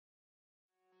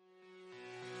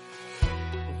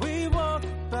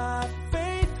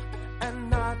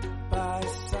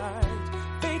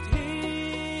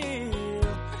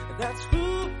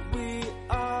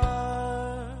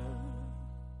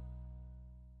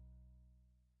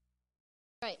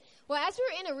Well, as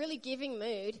we're in a really giving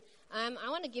mood, I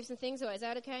want to give some things away. Is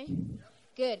that okay?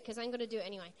 Good, because I'm going to do it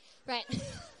anyway. Right.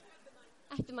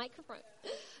 I have the microphone.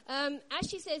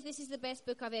 Ashley says this is the best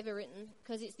book I've ever written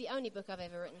because it's the only book I've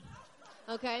ever written.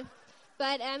 Okay?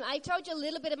 But I told you a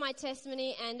little bit of my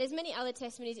testimony, and there's many other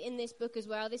testimonies in this book as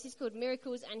well. This is called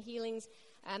Miracles and Healings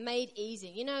Made Easy.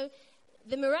 You know,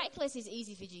 the miraculous is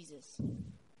easy for Jesus,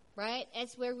 right?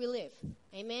 That's where we live.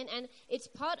 Amen? And it's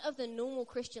part of the normal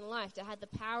Christian life to have the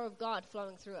power of God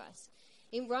flowing through us.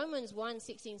 In Romans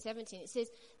 1:16-17, it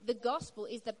says, the gospel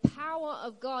is the power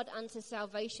of God unto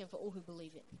salvation for all who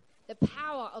believe it. The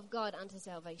power of God unto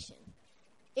salvation.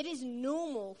 It is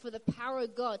normal for the power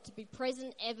of God to be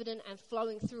present, evident, and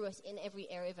flowing through us in every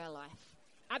area of our life.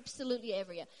 Absolutely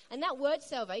every area. And that word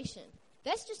salvation,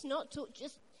 that's just not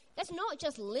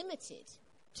just limited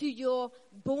to your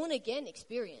born-again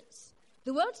experience.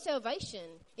 The word salvation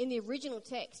in the original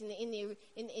text, in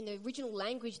the original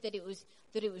language that it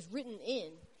was written in,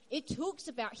 it talks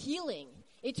about healing.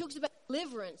 It talks about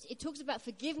deliverance. It talks about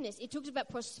forgiveness. It talks about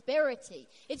prosperity.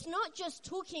 It's not just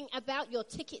talking about your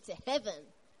ticket to heaven,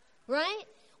 right?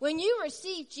 When you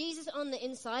receive Jesus on the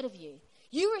inside of you,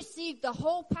 you receive the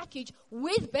whole package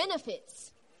with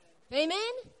benefits. Amen?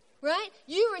 Right?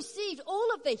 You received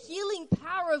all of the healing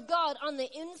power of God on the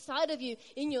inside of you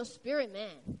in your spirit,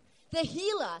 man. The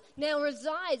healer now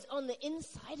resides on the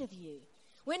inside of you.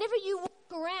 Whenever you walk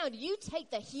around, you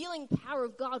take the healing power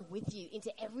of God with you into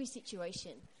every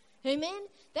situation. Amen?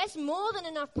 That's more than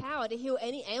enough power to heal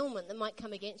any ailment that might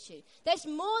come against you. That's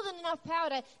more than enough power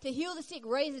to heal the sick,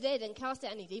 raise the dead, and cast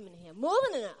out any demon here. More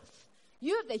than enough.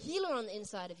 You have the healer on the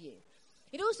inside of you.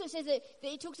 It also says that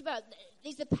it talks about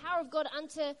there's the power of God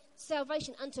unto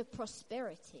salvation, unto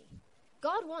prosperity.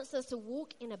 God wants us to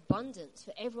walk in abundance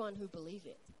for everyone who believe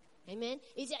it. Amen?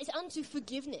 It's unto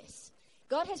forgiveness.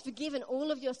 God has forgiven all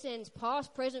of your sins,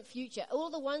 past, present, future. All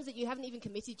the ones that you haven't even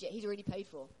committed yet, He's already paid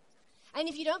for. And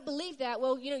if you don't believe that,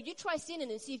 well, you try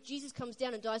sinning and see if Jesus comes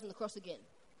down and dies on the cross again.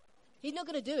 He's not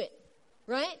going to do it,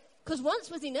 right? Because once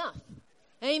was enough.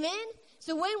 Amen?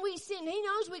 So when we sin, He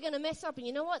knows we're going to mess up. And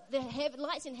you know what? The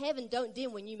lights in heaven don't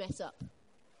dim when you mess up.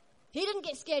 He didn't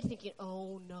get scared thinking,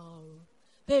 oh no,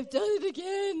 they've done it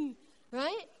again,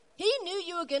 right? He knew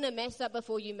you were going to mess up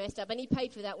before you messed up, and He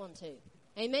paid for that one too.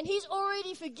 Amen? He's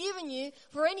already forgiven you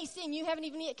for any sin you haven't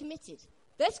even yet committed.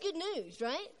 That's good news,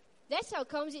 right? That's how it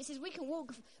comes. It says we can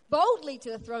walk boldly to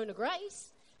the throne of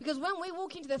grace. Because when we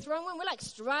walk into the throne room, we're like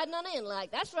striding on in.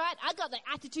 Like, that's right, I got the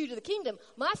attitude of the kingdom.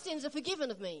 My sins are forgiven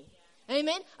of me.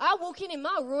 Amen? I walk in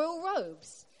my royal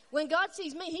robes. When God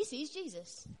sees me, He sees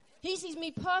Jesus. He sees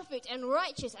me perfect and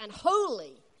righteous and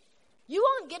holy. You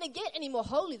aren't going to get any more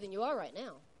holy than you are right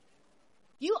now.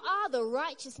 You are the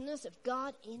righteousness of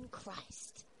God in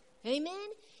Christ. Amen?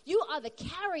 You are the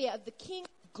carrier of the King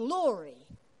of glory.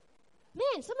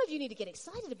 Man, some of you need to get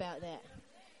excited about that.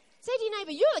 Say to your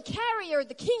neighbor, you're the carrier of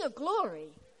the King of glory.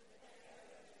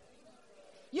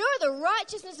 You're the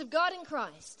righteousness of God in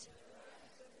Christ.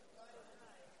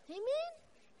 Amen?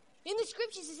 In the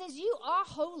scriptures it says you are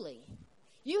holy.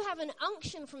 You have an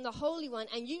unction from the Holy One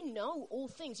and you know all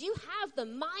things. You have the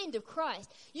mind of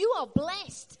Christ. You are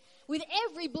blessed with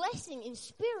every blessing in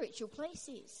spiritual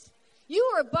places. You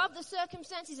are above the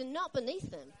circumstances and not beneath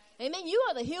them. Amen. You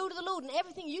are the healed of the Lord and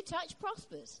everything you touch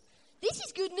prospers. This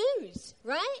is good news,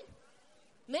 right?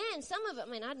 Man, some of it,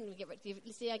 man, I didn't even get ready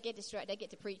to see, I get distracted. I get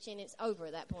to preaching. It's over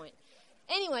at that point.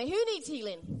 Anyway, who needs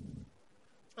healing?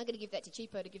 I'm going to give that to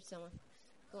Cheapo to give to someone.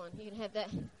 Go on, you can have that.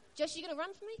 Josh, you going to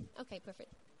run for me? Okay,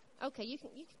 perfect. Okay, you can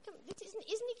come. Isn't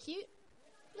he cute?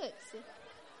 Look.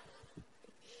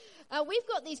 We've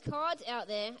got these cards out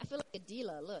there. I feel like a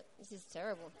dealer. Look, this is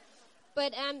terrible.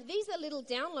 But these are little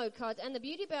download cards, and the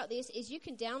beauty about this is you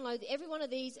can download every one of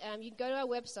these. You can go to our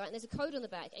website, and there's a code on the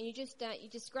back, and you just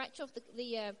scratch off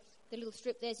the little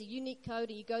strip. There's a unique code,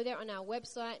 and you go there on our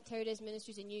website, Teredes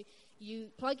Ministries, and you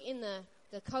plug in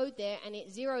the code there, and it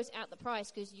zeroes out the price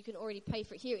because you can already pay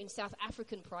for it here in South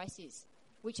African prices,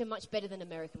 which are much better than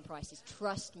American prices.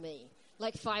 Trust me,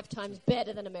 like 5 times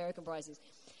better than American prices.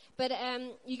 But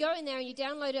you go in there and you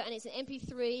download it, and it's an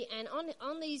MP3. And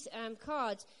on these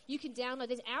cards, you can download.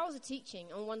 There's hours of teaching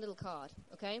on one little card,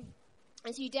 okay?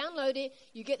 And so you download it,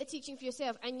 you get the teaching for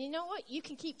yourself, and you know what? You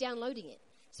can keep downloading it.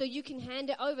 So you can hand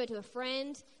it over to a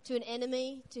friend, to an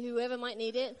enemy, to whoever might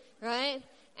need it, right?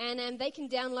 And they can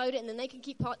download it, and then they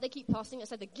keep passing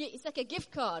it. It's like a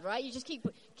gift card, right? You just keep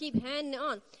handing it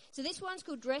on. So this one's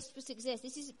called Dressed for Success.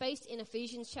 This is based in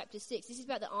Ephesians chapter 6. This is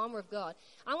about the armor of God.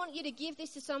 I want you to give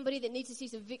this to somebody that needs to see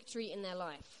some victory in their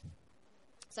life.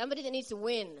 Somebody that needs to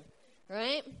win,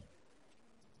 right?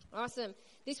 Awesome.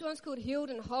 This one's called Healed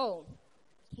and Whole.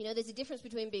 You know, there's a difference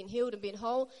between being healed and being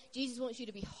whole. Jesus wants you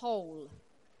to be whole.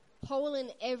 Whole in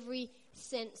every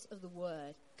sense of the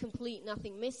word. Complete,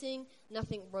 nothing missing,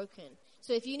 nothing broken.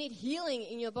 So if you need healing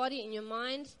in your body, in your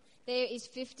mind, there is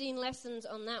 15 lessons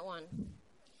on that one.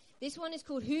 This one is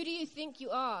called Who Do You Think You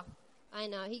Are? I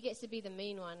know, he gets to be the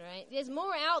mean one, right? There's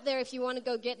more out there if you want to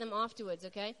go get them afterwards,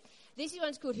 okay? This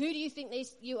one's called Who Do You Think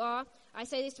You Are? I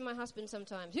say this to my husband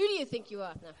sometimes. Who do you think you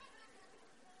are? No.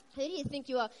 Who do you think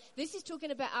you are? This is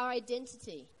talking about our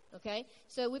identity, okay?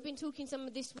 So we've been talking some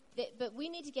of this, but we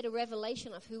need to get a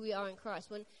revelation of who we are in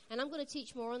Christ. And I'm going to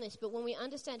teach more on this, but when we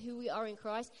understand who we are in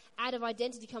Christ, out of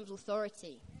identity comes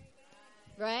authority,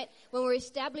 right? When we're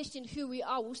established in who we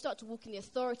are, we'll start to walk in the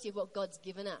authority of what God's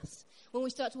given us. When we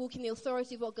start to walk in the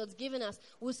authority of what God's given us,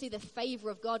 we'll see the favor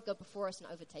of God go before us and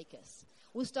overtake us.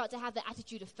 We'll start to have the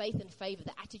attitude of faith and favor,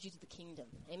 the attitude of the kingdom.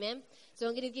 Amen? So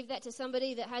I'm going to give that to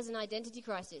somebody that has an identity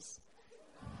crisis.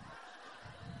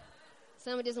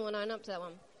 Somebody doesn't want to own up to that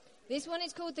one. This one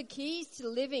is called The Keys to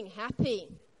Living Happy.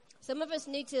 Some of us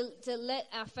need to let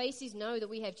our faces know that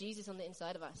we have Jesus on the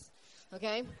inside of us.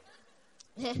 Okay?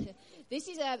 This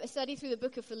is a study through the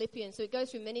book of Philippians, so it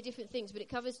goes through many different things, but it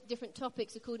covers different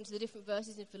topics according to the different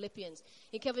verses in Philippians.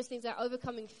 It covers things like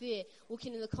overcoming fear,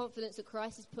 walking in the confidence that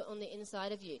Christ has put on the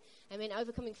inside of you. I mean,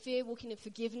 overcoming fear, walking in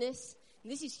forgiveness.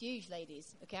 And this is huge,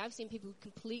 ladies. Okay, I've seen people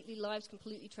lives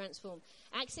completely transformed.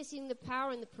 Accessing the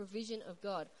power and the provision of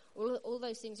God. All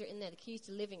those things are in there, the keys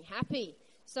to living happy.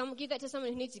 Give that to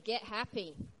someone who needs to get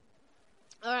happy.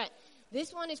 All right.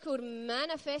 This one is called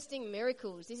Manifesting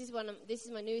Miracles. This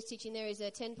is my newest teaching. There is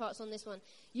 10 parts on this one.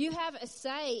 You have a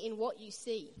say in what you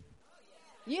see.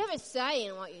 You have a say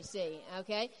in what you see,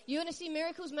 okay? You want to see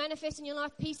miracles manifest in your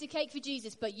life, piece of cake for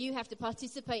Jesus, but you have to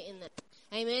participate in that.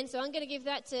 Amen? So I'm going to give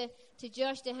that to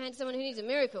Josh to hand to someone who needs a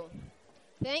miracle.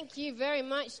 Thank you very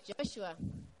much, Joshua.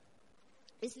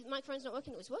 This microphone's not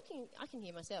working. It was working. I can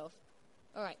hear myself.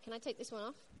 All right, can I take this one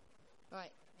off? All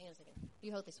right. Hang on a second.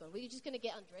 You hold this one. We're just going to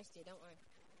get undressed here. Don't worry.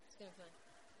 It's going to be fine.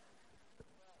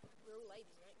 We're all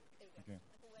ladies, right? There we go. Okay.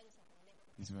 I can wear this up on my neck.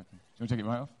 This is working. Do you want to take it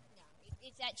right off? No.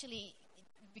 It's actually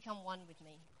become one with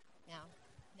me now.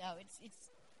 No, it's.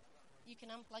 You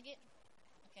can unplug it.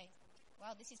 Okay.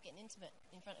 Wow, this is getting intimate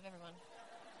in front of everyone.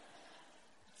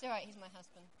 It's all right. He's my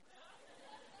husband.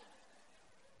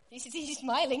 He's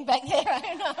smiling back there. I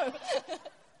don't know.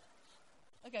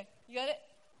 Okay. You got it?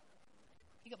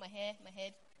 You got my hair, my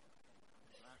head.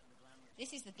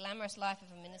 This is the glamorous life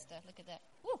of a minister. Look at that.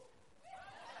 Woo.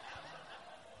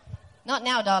 Not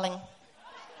now, darling.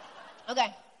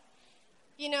 Okay.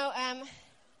 You know,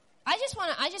 I just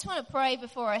want to pray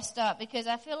before I start because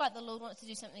I feel like the Lord wants to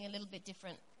do something a little bit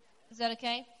different. Is that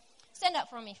okay? Stand up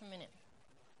for me for a minute.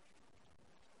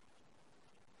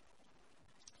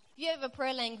 If you have a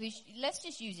prayer language, let's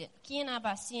just use it. Kiana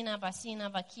basina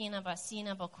basina bakina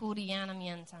basina bakuriana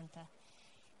miantanta.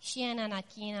 Shiana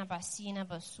nakina basina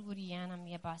basuriana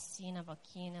mia basina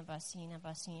bakina basina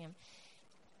basiam.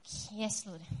 Yes,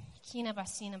 Lord. Kina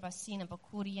basina basina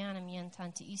bakuriana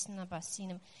miantanta isna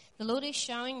basina. The Lord is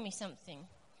showing me something.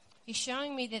 He's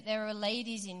showing me that there are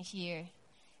ladies in here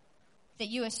that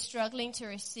you are struggling to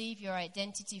receive your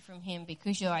identity from Him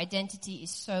because your identity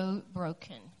is so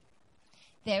broken.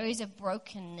 There is a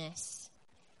brokenness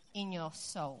in your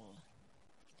soul.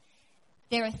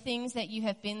 There are things that you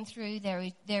have been through.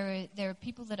 There are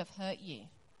people that have hurt you.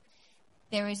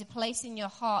 There is a place in your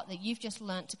heart that you've just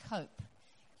learnt to cope.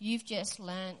 You've just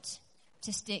learnt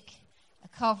to stick a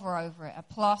cover over it, a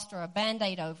plaster, a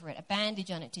Band-Aid over it, a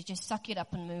bandage on it, to just suck it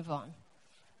up and move on.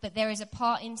 But there is a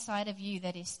part inside of you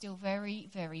that is still very,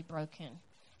 very broken.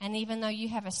 And even though you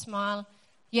have a smile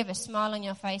on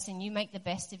your face and you make the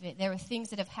best of it, there are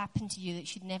things that have happened to you that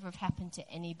should never have happened to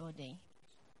anybody.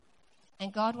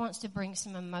 And God wants to bring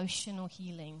some emotional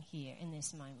healing here in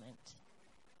this moment.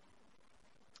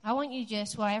 I want you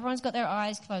just, while everyone's got their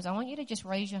eyes closed, I want you to just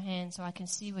raise your hand so I can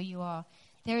see where you are.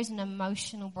 There is an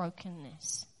emotional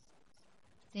brokenness.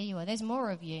 There you are. There's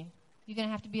more of you. You're going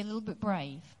to have to be a little bit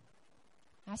brave.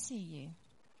 I see you.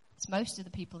 It's most of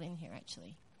the people in here,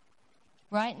 actually.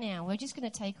 Right now, we're just going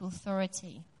to take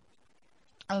authority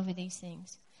over these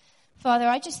things. Father,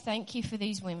 I just thank you for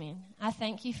these women. I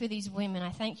thank you for these women. I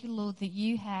thank you, Lord, that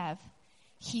you have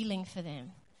healing for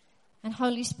them. And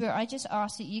Holy Spirit, I just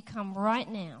ask that you come right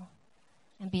now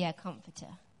and be our comforter.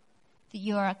 That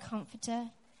you are our comforter,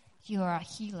 you are our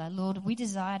healer. Lord, we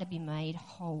desire to be made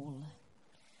whole.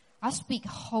 I speak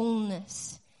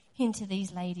wholeness into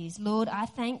these ladies. Lord, I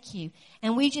thank you.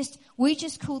 And we just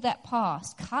call that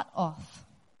past cut off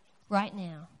right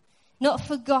now. Not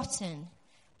forgotten,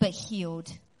 but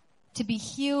healed. To be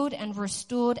healed and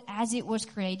restored as it was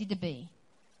created to be.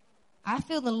 I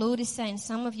feel the Lord is saying,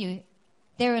 some of you,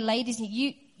 there are ladies,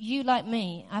 you like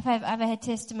me, I've had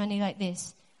testimony like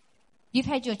this. You've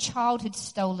had your childhood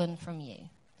stolen from you.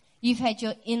 You've had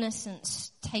your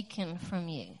innocence taken from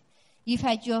you. You've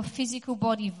had your physical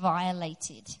body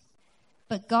violated.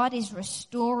 But God is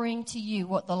restoring to you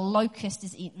what the locust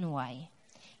has eaten away.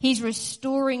 He's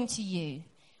restoring to you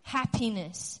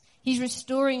happiness. He's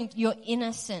restoring your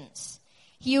innocence.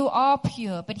 You are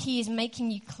pure, but He is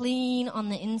making you clean on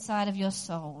the inside of your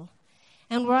soul.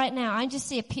 And right now, I just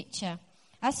see a picture.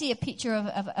 I see a picture of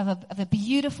a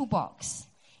beautiful box.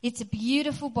 It's a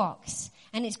beautiful box.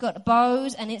 And it's got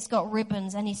bows and it's got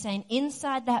ribbons. And He's saying,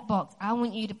 inside that box, I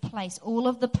want you to place all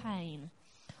of the pain,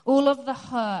 all of the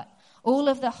hurt, all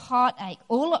of the heartache,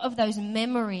 all of those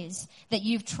memories that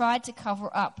you've tried to cover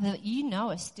up that you know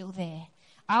are still there.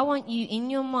 I want you in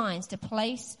your minds to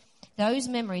place those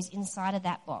memories inside of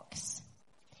that box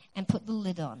and put the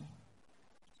lid on.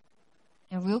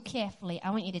 And real carefully,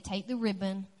 I want you to take the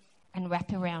ribbon and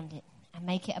wrap around it and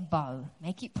make it a bow.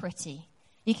 Make it pretty.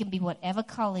 It can be whatever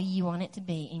color you want it to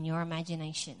be in your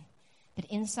imagination. But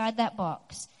inside that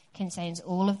box contains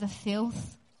all of the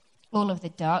filth, all of the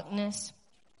darkness,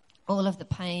 all of the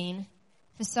pain.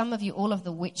 For some of you, all of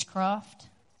the witchcraft,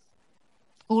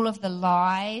 all of the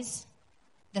lies,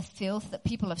 the filth that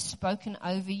people have spoken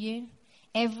over you.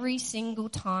 Every single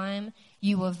time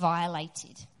you were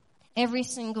violated. Every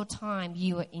single time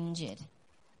you were injured.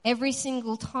 Every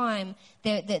single time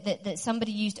that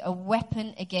somebody used a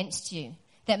weapon against you,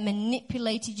 that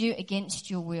manipulated you against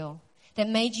your will, that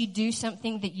made you do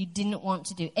something that you didn't want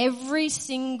to do. Every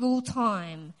single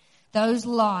time those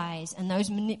lies and those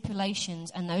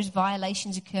manipulations and those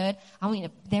violations occurred,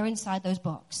 they're inside those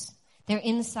boxes. They're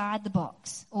inside the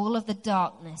box. All of the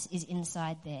darkness is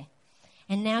inside there.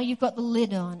 And now you've got the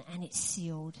lid on and it's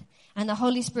sealed. And the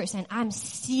Holy Spirit's saying, I'm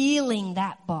sealing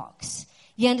that box.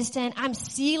 You understand? I'm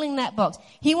sealing that box.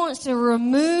 He wants to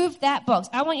remove that box.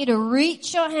 I want you to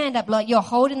reach your hand up like you're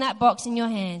holding that box in your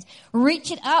hands.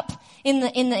 Reach it up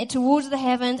towards the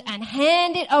heavens and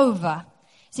hand it over.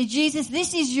 Say, Jesus,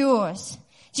 this is yours.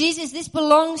 Jesus, this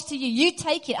belongs to you. You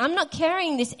take it. I'm not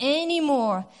carrying this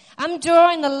anymore. I'm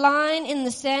drawing the line in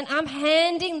the sand. I'm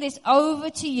handing this over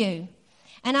to you.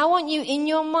 And I want you in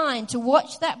your mind to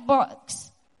watch that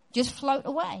box just float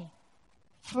away.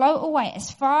 Float away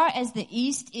as far as the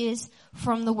east is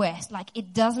from the west. Like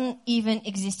it doesn't even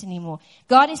exist anymore.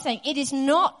 God is saying it is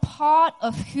not part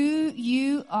of who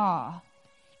you are.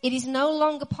 It is no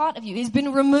longer part of you. It has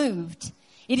been removed.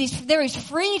 There is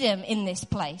freedom in this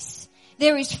place.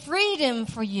 There is freedom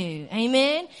for you.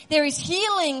 Amen. There is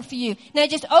healing for you. Now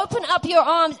just open up your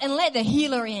arms and let the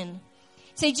healer in.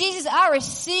 Say, Jesus, I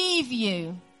receive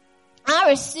you. I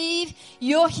receive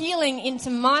your healing into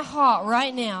my heart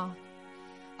right now.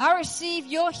 I receive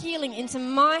your healing into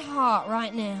my heart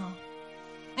right now.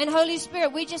 And Holy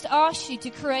Spirit, we just ask you to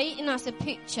create in us a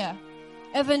picture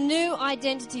of a new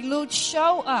identity. Lord,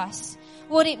 show us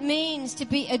what it means to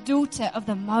be a daughter of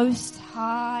the Most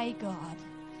High God.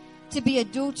 To be a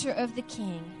daughter of the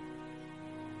King.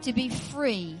 To be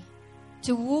free.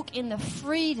 To walk in the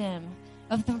freedom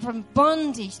from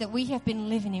bondage that we have been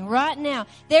living in. Right now,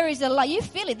 there is a light. You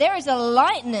feel it. There is a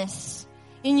lightness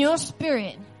in your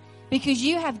spirit because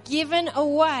you have given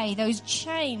away those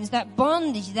chains, that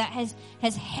bondage that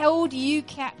has held you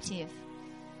captive.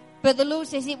 But the Lord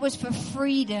says it was for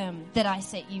freedom that I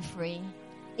set you free.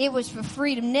 It was for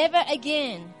freedom. Never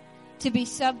again to be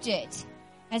subject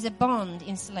as a bond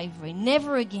in slavery.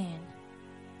 Never again.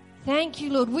 Thank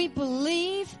you, Lord. We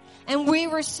believe and we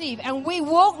receive and we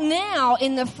walk now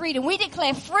in the freedom. We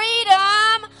declare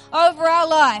freedom over our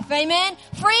life. Amen.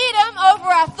 Freedom over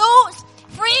our thoughts.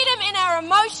 Freedom in our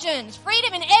emotions.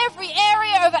 Freedom in every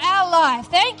area of our life.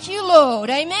 Thank you, Lord.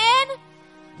 Amen.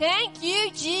 Thank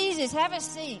you, Jesus. Have a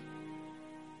seat.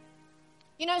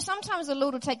 You know, sometimes the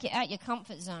Lord will take you out your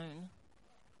comfort zone.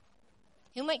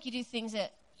 He'll make you do things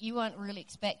that you weren't really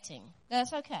expecting.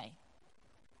 That's okay.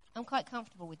 I'm quite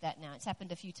comfortable with that now. It's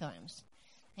happened a few times.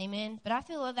 Amen. But I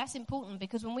feel that's important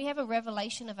because when we have a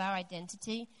revelation of our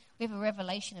identity, we have a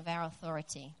revelation of our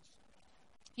authority.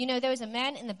 You know, there was a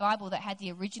man in the Bible that had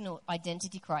the original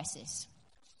identity crisis.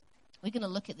 We're going to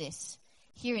look at this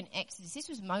here in Exodus. This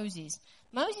was Moses.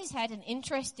 Moses had an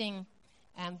interesting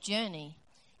journey.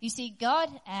 You see, God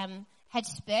had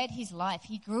spared his life.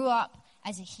 He grew up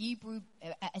as a Hebrew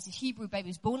baby. He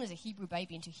was born as a Hebrew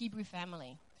baby into a Hebrew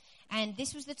family. And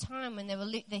this was the time when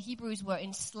the Hebrews were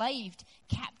enslaved,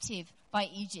 captive by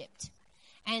Egypt.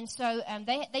 And so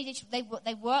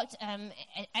they worked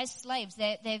as slaves.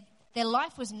 Their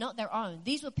life was not their own.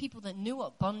 These were people that knew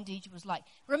what bondage was like.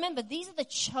 Remember, these are the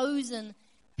chosen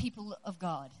people of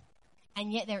God,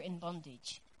 and yet they're in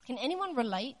bondage. Can anyone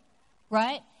relate?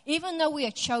 Right? Even though we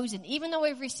are chosen, even though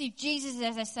we've received Jesus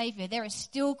as our Savior, there are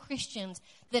still Christians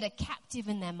that are captive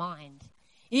in their mind.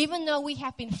 Even though we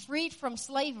have been freed from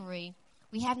slavery,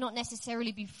 we have not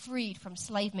necessarily been freed from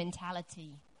slave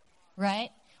mentality. Right?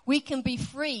 We can be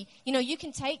free. You know, you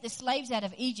can take the slaves out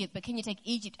of Egypt, but can you take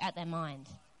Egypt out of their mind?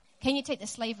 Can you take the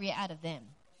slavery out of them?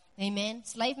 Amen?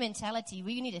 Slave mentality,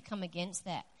 we need to come against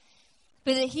that.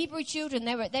 But the Hebrew children,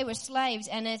 they were slaves,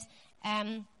 and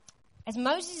as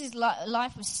Moses'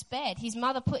 life was spared, his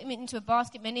mother put him into a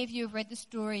basket. Many of you have read the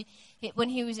story. When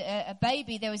he was a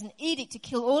baby, there was an edict to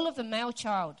kill all of the male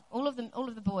child, all of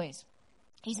the boys.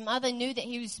 His mother knew that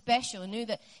he was special, knew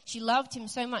that she loved him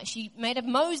so much. She made a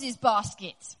Moses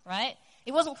basket, right?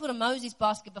 It wasn't called a Moses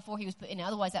basket before he was put in it.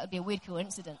 Otherwise, that would be a weird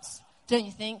coincidence, don't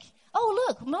you think? Oh,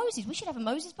 look, Moses. We should have a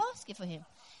Moses basket for him.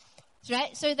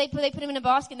 Right? So they put him in a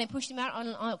basket and they pushed him out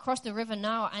on across the river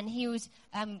Nile, and he was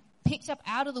picked up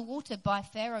out of the water by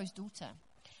Pharaoh's daughter.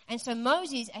 And so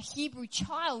Moses, a Hebrew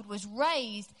child, was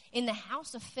raised in the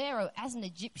house of Pharaoh as an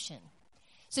Egyptian.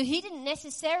 So he didn't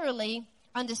necessarily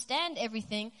understand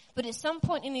everything, but at some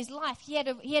point in his life, he had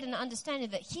an understanding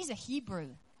that he's a Hebrew.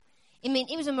 I mean,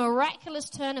 it was a miraculous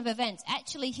turn of events.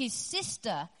 Actually, his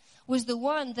sister was the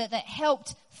one that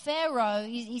helped Pharaoh,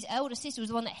 his elder sister was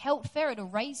the one that helped Pharaoh to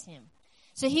raise him.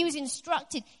 So he was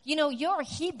instructed, you know, you're a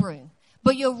Hebrew,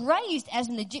 but you're raised as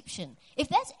an Egyptian. If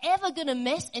that's ever going to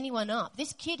mess anyone up,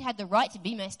 this kid had the right to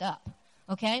be messed up,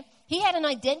 okay? He had an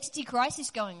identity crisis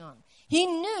going on. He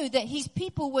knew that his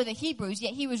people were the Hebrews,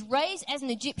 yet he was raised as an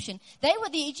Egyptian. They were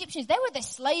the Egyptians. They were the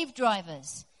slave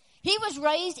drivers. He was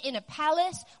raised in a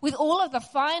palace with all of the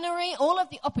finery, all of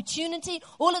the opportunity,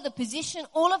 all of the position,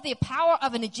 all of the power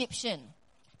of an Egyptian.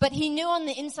 But he knew on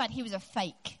the inside he was a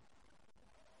fake.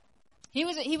 He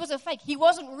was a fake. He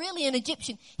wasn't really an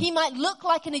Egyptian. He might look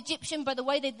like an Egyptian by the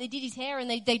way they did his hair and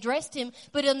they dressed him,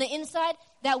 but on the inside,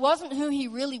 that wasn't who he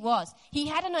really was. He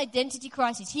had an identity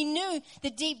crisis. He knew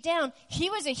that deep down, he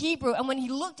was a Hebrew, and when he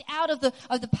looked out of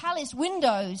the palace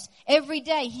windows every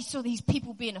day, he saw these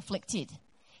people being afflicted.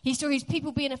 He saw his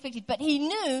people being afflicted, but he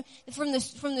knew from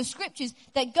the scriptures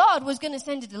that God was going to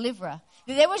send a deliverer,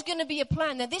 that there was going to be a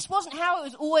plan, that this wasn't how it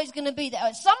was always going to be, that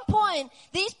at some point,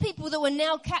 these people that were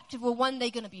now captive were one day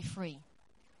going to be free.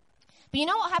 But you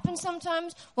know what happens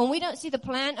sometimes when we don't see the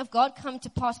plan of God come to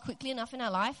pass quickly enough in our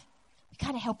life? We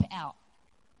kind of help it out.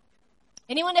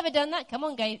 Anyone ever done that? Come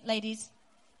on, ladies.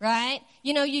 Right?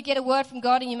 You know, you get a word from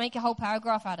God and you make a whole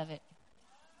paragraph out of it.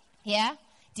 Yeah?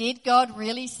 Did God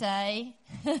really say?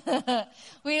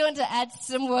 We want to add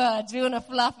some words. We want to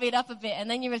fluff it up a bit. And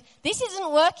then you realize, this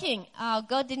isn't working. Oh,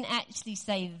 God didn't actually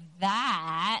say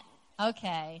that.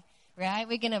 Okay. Right?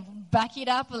 We're going to back it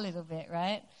up a little bit,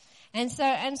 right? And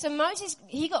so Moses,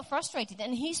 he got frustrated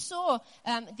and he saw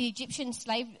the Egyptian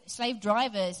slave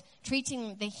drivers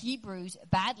treating the Hebrews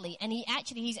badly. And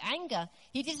his anger,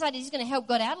 he decided he's going to help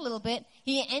God out a little bit.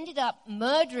 He ended up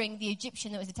murdering the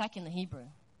Egyptian that was attacking the Hebrew.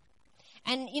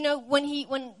 And, you know,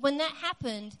 when that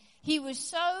happened, he was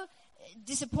so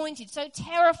disappointed, so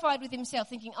terrified with himself,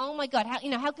 thinking, oh, my God,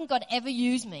 how can God ever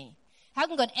use me? How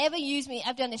can God ever use me?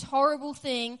 I've done this horrible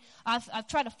thing. I've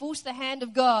tried to force the hand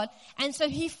of God. And so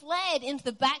he fled into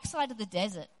the backside of the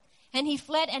desert. And he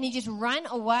fled and he just ran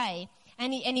away.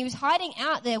 And he was hiding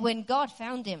out there when God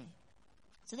found him.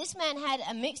 So this man had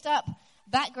a mixed up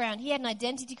background. He had an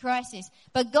identity crisis.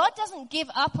 But God doesn't give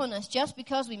up on us just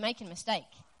because we make a mistake.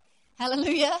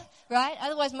 Hallelujah, right?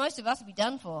 Otherwise, most of us would be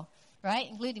done for, right?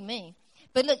 Including me.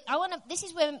 But look, this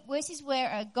is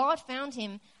where God found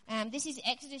him. This is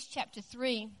Exodus chapter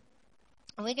 3.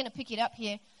 And we're going to pick it up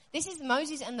here. This is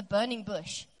Moses and the burning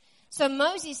bush. So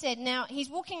Moses said, now he's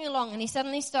walking along and he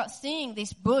suddenly starts seeing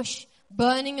this bush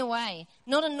burning away.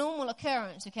 Not a normal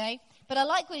occurrence, okay? But I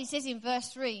like what he says in verse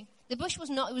 3. The bush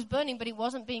it was burning, but it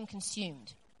wasn't being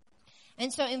consumed.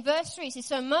 And so in verse 3, it says,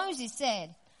 so Moses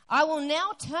said, I will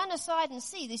now turn aside and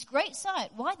see this great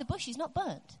sight, why the bush is not burnt.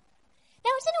 Now,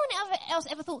 has anyone else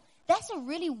ever thought, that's a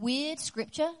really weird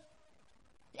scripture?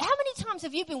 How many times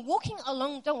have you been walking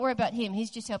along? Don't worry about him, he's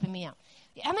just helping me out.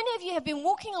 How many of you have been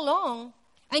walking along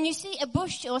and you see a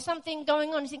bush or something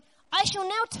going on and you think, I shall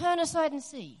now turn aside and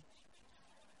see?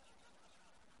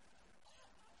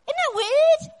 Isn't that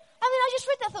weird? I mean, I just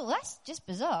read that and thought, well, that's just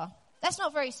bizarre. That's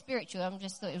not very spiritual, I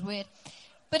just thought it was weird.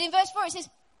 But in verse 4 it says,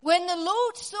 when the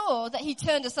Lord saw that he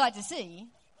turned aside to see,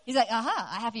 he's like, aha,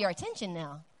 I have your attention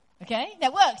now. Okay?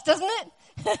 That works, doesn't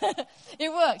it?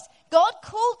 It works. God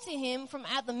called to him from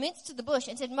out the midst of the bush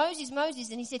and said, Moses, Moses.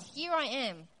 And he said, here I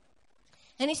am.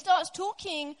 And he starts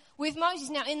talking with Moses.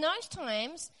 Now, in those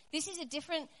times, this is a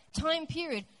different time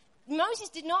period. Moses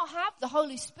did not have the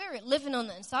Holy Spirit living on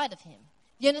the inside of him.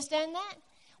 You understand that?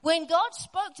 When God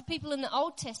spoke to people in the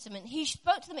Old Testament, he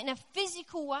spoke to them in a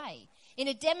physical way, in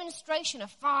a demonstration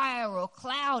of fire or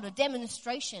cloud or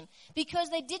demonstration, because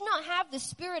they did not have the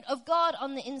Spirit of God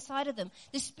on the inside of them.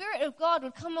 The Spirit of God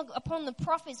would come upon the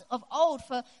prophets of old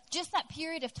for just that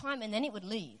period of time, and then it would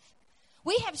leave.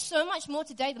 We have so much more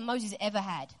today than Moses ever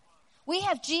had. We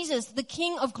have Jesus, the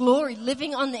King of glory,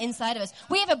 living on the inside of us.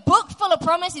 We have a book full of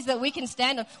promises that we can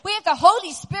stand on. We have the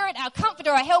Holy Spirit, our comforter,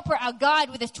 our helper, our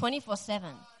guide with us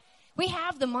 24/7. We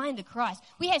have the mind of Christ.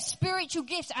 We have spiritual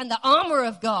gifts and the armor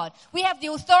of God. We have the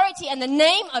authority and the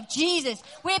name of Jesus.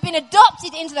 We have been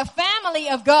adopted into the family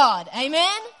of God.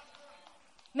 Amen?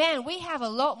 Man, we have a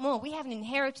lot more. We have an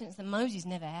inheritance that Moses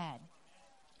never had.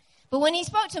 But when he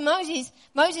spoke to Moses,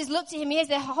 Moses looked at him. He has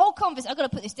the whole conversation. I've got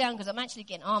to put this down because I'm actually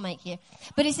getting arm ache here.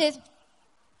 But he says,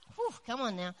 come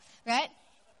on now, right?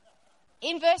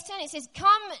 In verse 10 it says,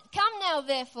 Come now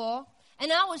therefore,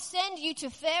 and I will send you to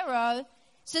Pharaoh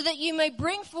so that you may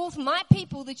bring forth my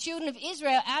people, the children of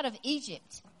Israel, out of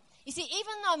Egypt. You see,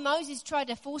 even though Moses tried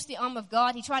to force the arm of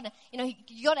God, he tried to,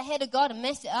 he got ahead of God and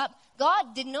messed it up,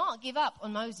 God did not give up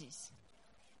on Moses.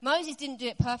 Moses didn't do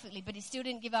it perfectly, but he still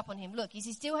didn't give up on him. Look,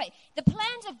 the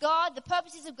plans of God, the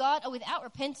purposes of God are without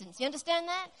repentance. You understand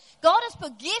that? God has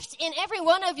put gifts in every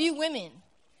one of you women.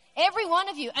 Every one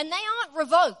of you. And they aren't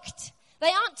revoked.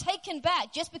 They aren't taken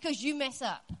back just because you mess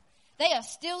up. They are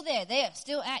still there. They are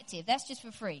still active. That's just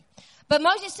for free. But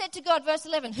Moses said to God, verse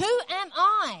 11, Who am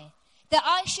I that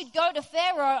I should go to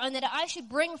Pharaoh and that I should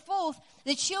bring forth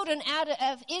the children out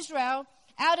of Israel,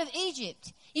 out of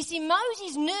Egypt? You see,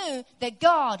 Moses knew that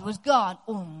God was God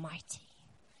Almighty.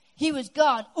 He was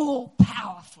God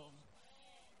all-powerful.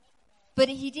 But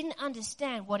he didn't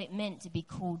understand what it meant to be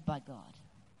called by God.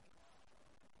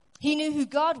 He knew who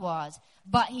God was,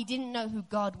 but he didn't know who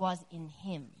God was in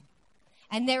him.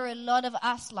 And there are a lot of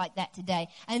us like that today.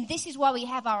 And this is why we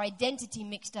have our identity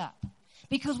mixed up.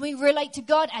 Because we relate to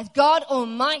God as God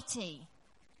Almighty,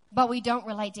 but we don't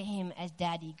relate to him as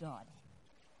Daddy God,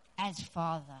 as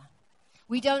Father.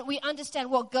 We understand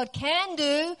what God can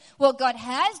do, what God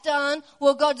has done,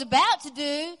 what God's about to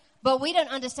do, but we don't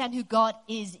understand who God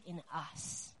is in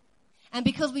us. And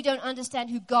because we don't understand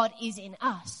who God is in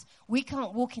us, we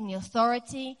can't walk in the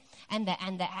authority and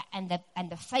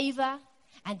the favor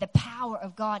and the power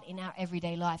of God in our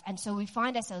everyday life. And so we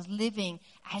find ourselves living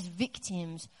as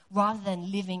victims rather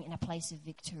than living in a place of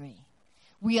victory.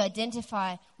 We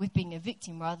identify with being a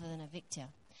victim rather than a victor.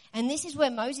 And this is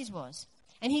where Moses was.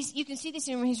 And you can see this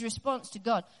in his response to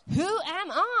God. Who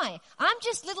am I? I'm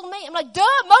just little me. I'm like, duh,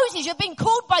 Moses, you're being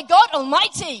called by God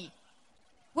Almighty.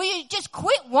 Will you just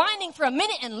quit whining for a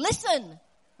minute and listen?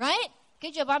 Right?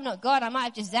 Good job, I'm not God. I might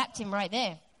have just zapped him right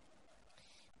there.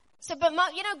 So, but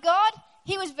God,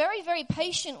 he was very, very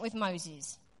patient with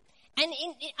Moses. And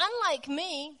unlike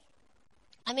me,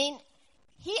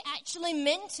 he actually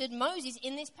mentored Moses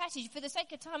in this passage. For the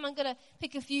sake of time, I'm going to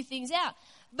pick a few things out.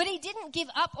 But he didn't give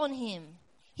up on him.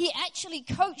 He actually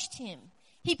coached him.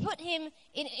 He put him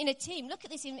in a team. Look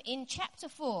at this in chapter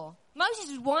 4. Moses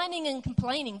was whining and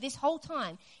complaining this whole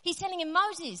time. He's telling him,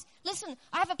 Moses, listen,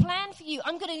 I have a plan for you.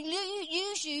 I'm going to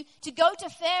use you to go to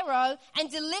Pharaoh and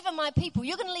deliver my people.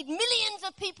 You're going to lead millions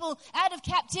of people out of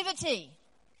captivity.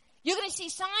 You're going to see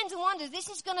signs and wonders. This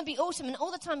is going to be awesome. And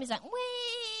all the time he's like,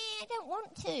 I don't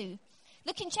want to.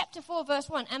 Look in chapter 4, verse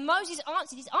 1. And Moses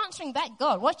answered. He's answering back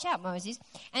God. Watch out, Moses.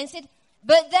 And said,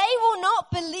 but they will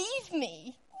not believe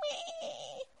me,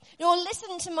 nor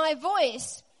listen to my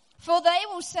voice, for they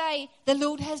will say, the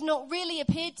Lord has not really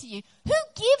appeared to you. Who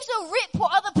gives a rip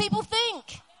what other people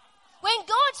think? When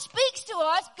God speaks to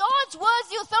us, God's word's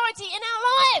the authority in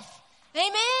our life.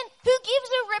 Amen? Who gives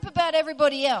a rip about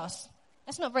everybody else?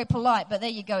 That's not very polite, but there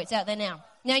you go. It's out there now.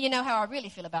 Now you know how I really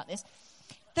feel about this.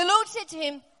 The Lord said to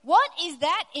him, what is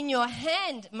that in your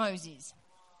hand, Moses?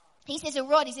 He says, a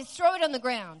rod. He says, throw it on the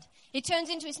ground. It turns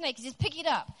into a snake. He says, pick it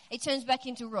up. It turns back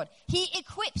into a rod. He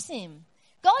equips him.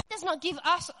 God does not give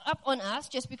us up on us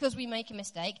just because we make a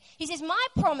mistake. He says, my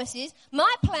promises,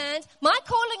 my plans, my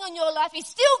calling on your life is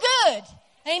still good.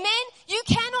 Amen? You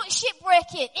cannot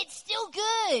shipwreck it. It's still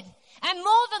good. And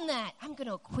more than that, I'm going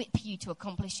to equip you to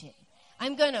accomplish it.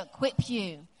 I'm going to equip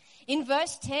you. In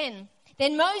verse 10,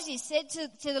 then Moses said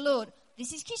to the Lord,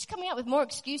 this is keeps coming up with more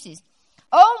excuses.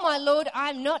 Oh, my Lord,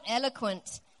 I'm not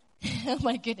eloquent. Oh,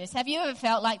 my goodness. Have you ever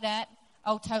felt like that?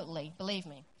 Oh, totally. Believe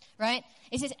me. Right?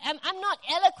 It says, I'm not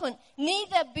eloquent,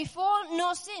 neither before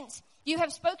nor since. You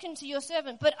have spoken to your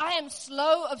servant, but I am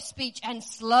slow of speech and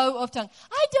slow of tongue.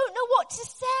 I don't know what to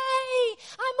say.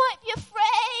 I might be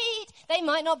afraid. They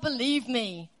might not believe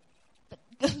me.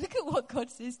 But look at what God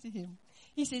says to him.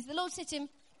 He says, the Lord said to him,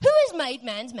 who has made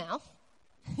man's mouth?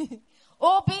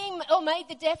 or made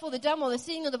the deaf or the dumb or the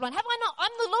seeing or the blind? Have I not?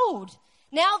 I'm the Lord.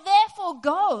 Now therefore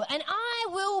go, and I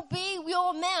will be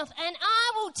your mouth, and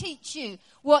I will teach you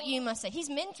what you must say. He's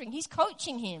mentoring. He's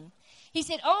coaching him. He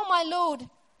said, oh, my Lord,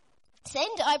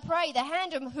 send, I pray, the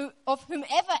hand of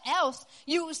whomever else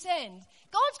you will send.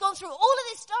 God's gone through all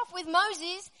of this stuff with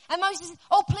Moses, and Moses says,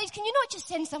 oh, please, can you not just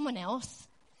send someone else?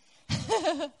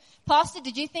 Pastor,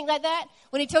 did you think like that?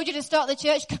 When he told you to start the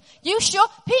church, you sure?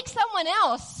 Pick someone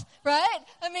else, right?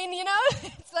 I mean,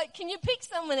 it's like, can you pick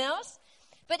someone else?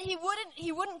 But he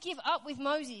wouldn't give up with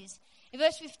Moses. In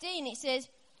verse 15, it says,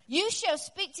 you shall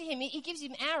speak to him. He gives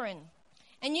him Aaron.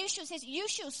 And you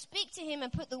shall speak to him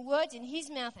and put the words in his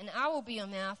mouth, and I will be your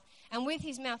mouth. And with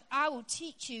his mouth, I will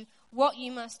teach you what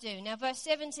you must do. Now, verse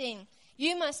 17,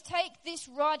 you must take this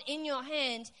rod in your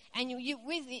hand, and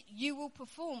with it, you will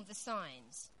perform the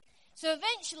signs. So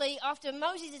eventually, after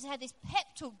Moses has had this pep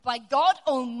talk by God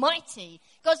Almighty,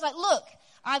 God's like, look,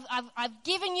 I've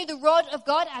given you the rod of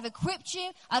God. I've equipped you.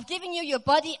 I've given you your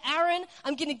buddy Aaron.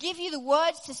 I'm going to give you the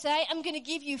words to say. I'm going to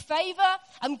give you favor.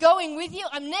 I'm going with you.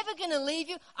 I'm never going to leave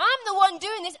you. I'm the one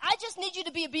doing this. I just need you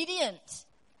to be obedient.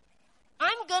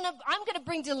 I'm going to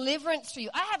bring deliverance for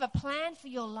you. I have a plan for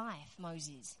your life,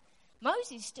 Moses.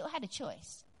 Moses still had a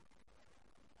choice.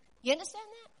 You understand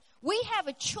that? We have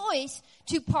a choice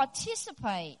to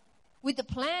participate with the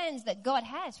plans that God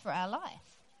has for our life.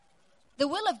 The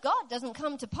will of God doesn't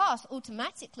come to pass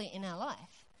automatically in our life.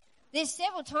 There's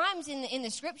several times in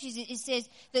the scriptures it says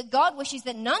that God wishes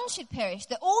that none should perish,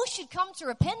 that all should come to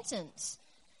repentance.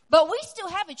 But we still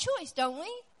have a choice, don't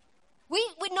we?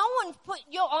 No one put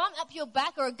your arm up your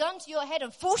back or a gun to your head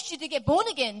and forced you to get born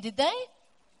again, did they?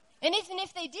 And even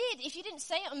if they did, if you didn't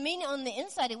say it and mean it on the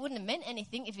inside, it wouldn't have meant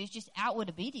anything if it was just outward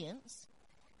obedience.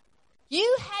 We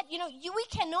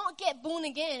cannot get born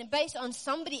again based on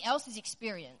somebody else's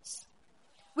experience.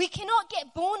 We cannot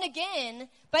get born again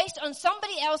based on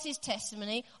somebody else's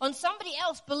testimony, on somebody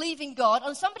else believing God,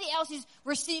 on somebody else's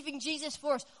receiving Jesus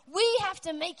for us. We have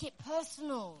to make it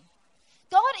personal.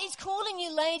 God is calling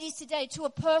you ladies today to a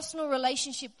personal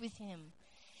relationship with him.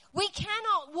 We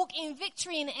cannot walk in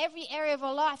victory in every area of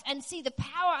our life and see the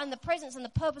power and the presence and the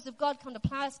purpose of God come to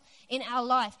pass in our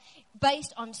life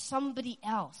based on somebody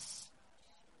else.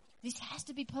 This has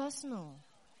to be personal.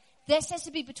 This has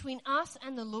to be between us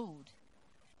and the Lord.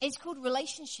 It's called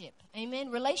relationship. Amen.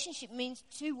 Relationship means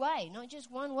two-way, not just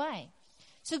one way.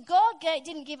 So God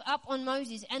didn't give up on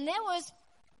Moses. And there was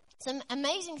some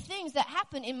amazing things that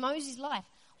happened in Moses' life.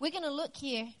 We're going to look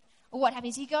here at what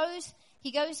happens. He goes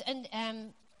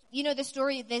and, the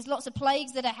story, there's lots of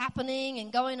plagues that are happening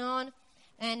and going on.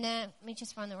 And let me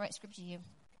just find the right scripture here.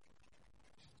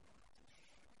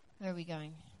 Where are we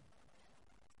going?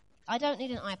 I don't need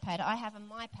an iPad. I have a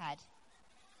MyPad.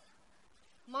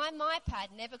 My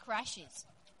MyPad never crashes.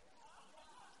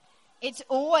 It's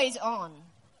always on.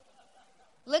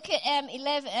 Look at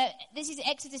 11. This is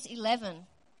Exodus 11,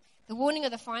 the warning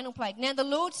of the final plague. Now the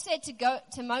Lord said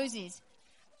to Moses,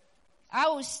 I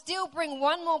will still bring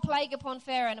one more plague upon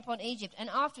Pharaoh and upon Egypt, and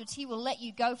afterwards he will let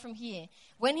you go from here.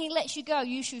 When he lets you go,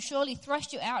 you shall surely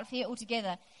thrust you out of here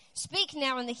altogether. Speak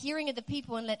now in the hearing of the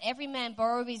people, and let every man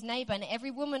borrow of his neighbor and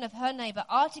every woman of her neighbor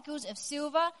articles of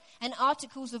silver and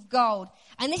articles of gold.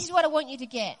 And this is what I want you to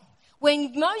get.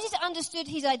 When Moses understood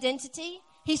his identity,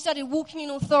 he started walking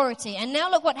in authority. And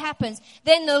now look what happens.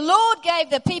 Then the Lord gave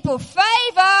the people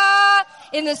favor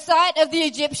in the sight of the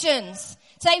Egyptians.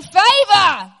 Say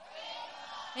favor.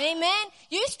 Amen.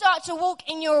 You start to walk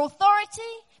in your authority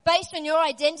based on your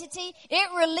identity. It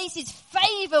releases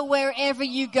favor wherever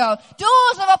you go.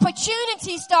 Doors of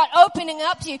opportunity start opening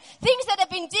up to you. Things that have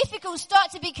been difficult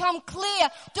start to become clear.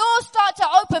 Doors start to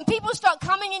open. People start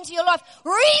coming into your life.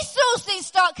 Resources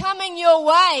start coming your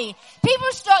way.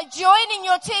 People start joining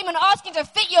your team and asking to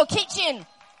fit your kitchen.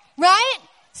 Right?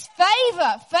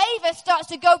 Favor starts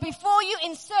to go before you,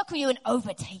 encircle you, and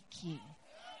overtake you.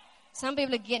 Some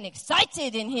people are getting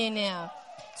excited in here now.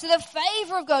 So the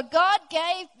favor of God. God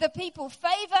gave the people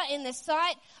favor in the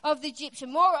sight of the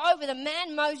Egyptian. Moreover, the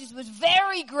man Moses was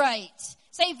very great.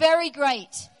 Say very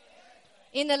great.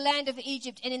 In the land of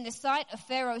Egypt and in the sight of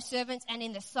Pharaoh's servants and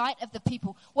in the sight of the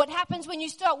people. What happens when you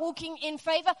start walking in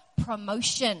favor?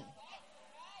 Promotion.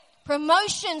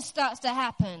 Promotion starts to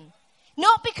happen.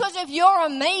 Not because of your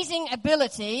amazing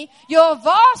ability, your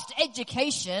vast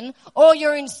education, or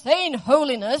your insane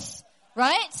holiness,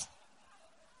 right?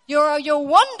 your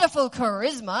wonderful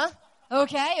charisma,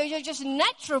 okay, or you're just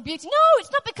natural beauty. No,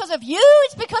 it's not because of you,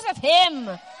 it's because of him.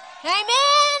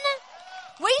 Amen?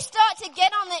 We start to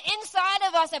get on the inside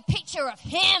of us a picture of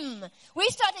him. We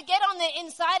start to get on the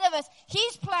inside of us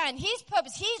his plan, his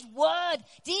purpose, his word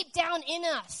deep down in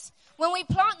us. When we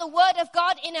plant the word of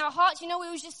God in our hearts, we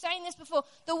were just saying this before,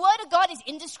 the word of God is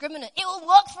indiscriminate. It will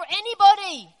work for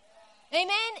anybody.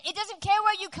 Amen? It doesn't care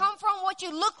where you come from, what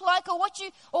you look like, or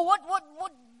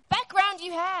what background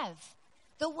you have.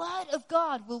 The word of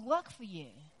God will work for you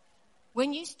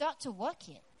when you start to work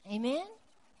it. Amen?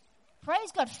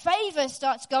 Praise God. Favor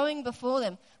starts going before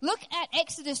them. Look at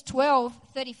Exodus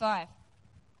 12:35.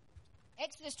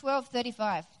 Exodus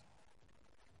 12:35.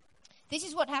 This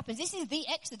is what happens. This is the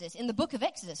Exodus in the book of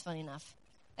Exodus, funny enough.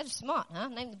 That's smart, huh?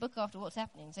 Name the book after what's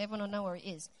happening so everyone will know where it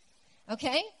is.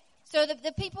 Okay? So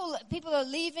the people are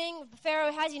leaving.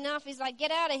 Pharaoh has enough. He's like,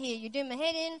 get out of here. You're doing my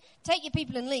head in. Take your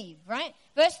people and leave, right?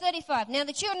 Verse 35. Now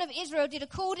the children of Israel did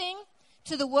according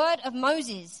to the word of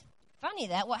Moses. Funny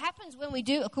that. What happens when we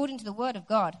do according to the word of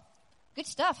God? Good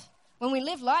stuff. When we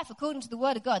live life according to the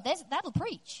word of God, that'll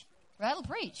preach. That'll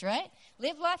preach, right?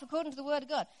 Live life according to the word of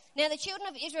God. Now the children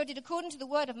of Israel did according to the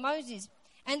word of Moses,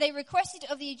 and they requested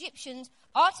of the Egyptians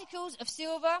articles of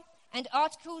silver and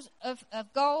articles of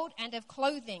gold and of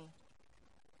clothing.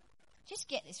 Just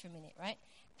get this for a minute, right?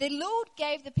 The Lord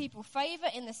gave the people favor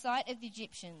in the sight of the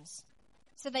Egyptians.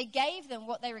 So they gave them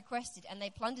what they requested, and they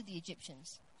plundered the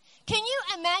Egyptians. Can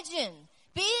you imagine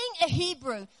being a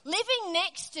Hebrew, living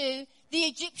next to the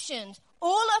Egyptians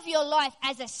all of your life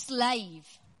as a slave,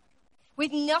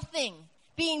 with nothing,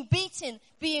 being beaten,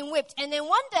 being whipped, and then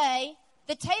one day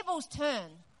the tables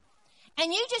turn,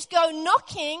 and you just go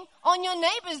knocking on your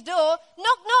neighbor's door,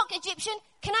 knock, knock, Egyptian,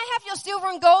 can I have your silver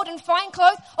and gold and fine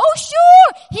clothes? Oh,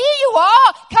 sure, here you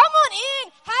are, come on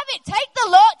in, have it, take the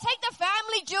lot, take the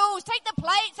family jewels, take the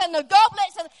plates and the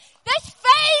goblets, and that's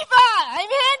favor,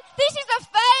 amen? This is the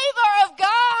favor of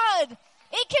God.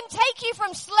 It can take you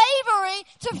from slavery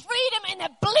to freedom in the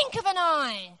blink of an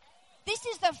eye. This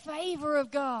is the favor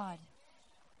of God.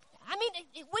 I mean,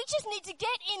 we just need to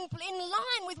get in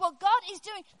line with what God is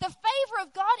doing. The favor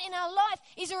of God in our life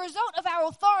is a result of our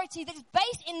authority that is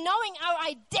based in knowing our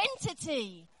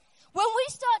identity. When we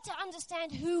start to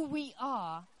understand who we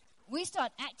are, we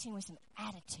start acting with some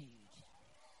attitude.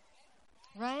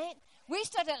 Right? We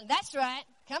start to, that's right,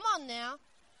 come on now.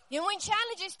 When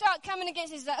challenges start coming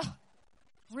against us, like, oh,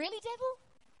 really,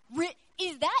 devil?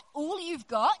 Is that all you've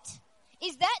got?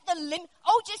 Is that the limit?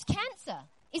 Oh, just cancer.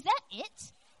 Is that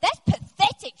it? That's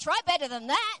pathetic. Try better than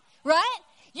that, right?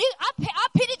 I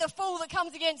pity the fool that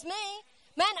comes against me.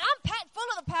 Man, I'm packed full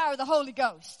of the power of the Holy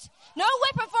Ghost. No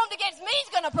weapon formed against me is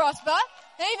going to prosper.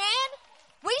 Amen?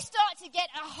 We start to get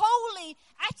a holy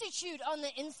attitude on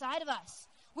the inside of us.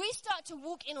 We start to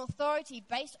walk in authority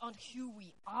based on who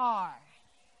we are.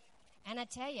 And I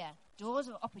tell you, doors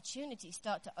of opportunity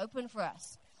start to open for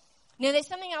us. Now, there's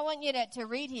something I want you to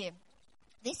read here.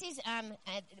 This is,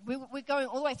 we're going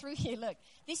all the way through here, look.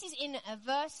 This is in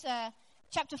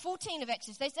chapter 14 of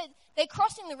Exodus. They said they're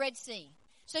crossing the Red Sea.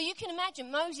 So you can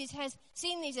imagine Moses has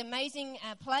seen these amazing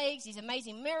plagues, these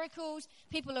amazing miracles.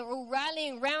 People are all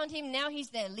rallying around him. Now he's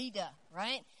their leader,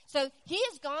 right? So he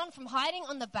has gone from hiding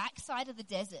on the backside of the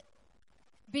desert,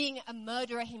 being a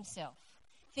murderer himself,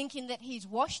 thinking that he's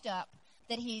washed up,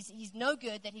 that he's no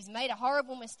good, that he's made a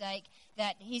horrible mistake,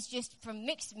 that he's just from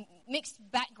mixed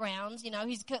backgrounds,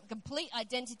 he's complete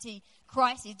identity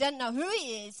crisis, doesn't know who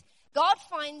he is. God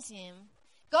finds him.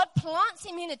 God plants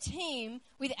him in a team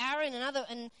with Aaron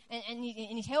and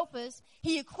his helpers.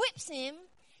 He equips him.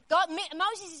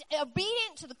 Moses is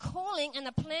obedient to the calling and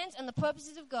the plans and the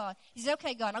purposes of God. He says,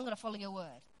 okay, God, I'm going to follow your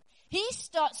word. He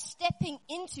starts stepping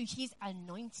into his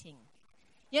anointing.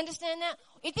 You understand that?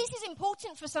 If this is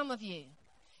important for some of you,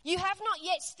 you have not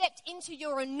yet stepped into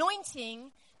your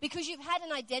anointing because you've had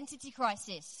an identity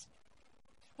crisis.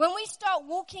 When we start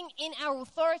walking in our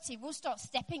authority, we'll start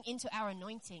stepping into our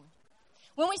anointing.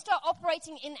 When we start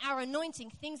operating in our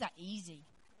anointing, things are easy.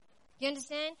 You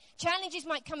understand? Challenges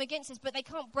might come against us, but they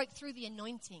can't break through the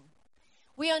anointing.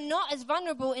 We are not as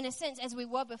vulnerable in a sense as we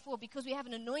were before because we have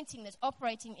an anointing that's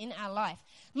operating in our life.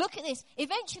 Look at this.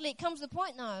 Eventually it comes to the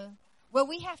point, though, where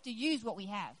we have to use what we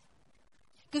have.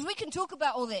 Because we can talk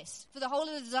about all this for the whole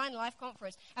of the Design Life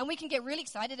Conference, and we can get really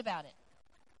excited about it.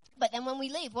 But then when we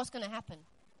leave, what's going to happen?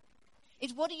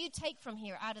 It's what do you take from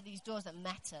here out of these doors that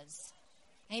matters?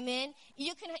 Amen.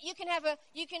 You can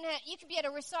be able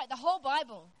to recite the whole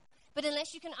Bible, but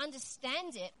unless you can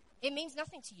understand it, it means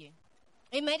nothing to you.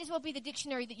 It may as well be the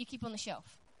dictionary that you keep on the shelf.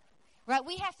 Right?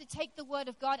 We have to take the word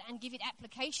of God and give it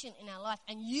application in our life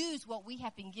and use what we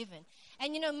have been given.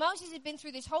 And Moses had been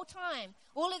through this whole time,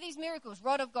 all of these miracles,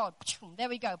 rod of God, there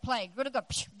we go, plague, rod of God,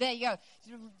 there you go.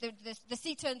 The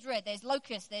sea turns red, there's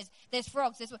locusts, there's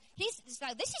frogs. He's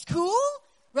like, this is cool,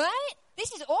 right?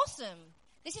 This is awesome.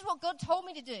 This is what God told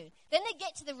me to do. Then they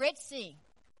get to the Red Sea.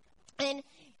 And,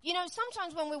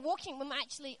 sometimes when we're walking, we're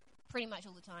actually pretty much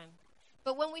all the time.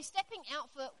 But when we're stepping out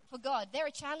for God, there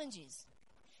are challenges.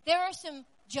 There are some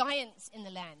giants in the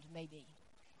land, maybe.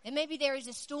 And maybe there is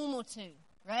a storm or two,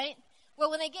 right? Well,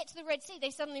 when they get to the Red Sea,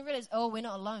 they suddenly realize, oh, we're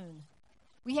not alone.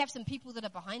 We have some people that are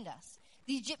behind us.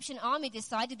 The Egyptian army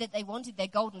decided that they wanted their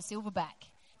gold and silver back.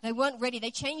 They weren't ready.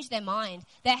 They changed their mind.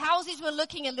 Their houses were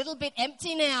looking a little bit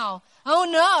empty now. Oh,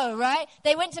 no, right?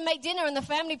 They went to make dinner and the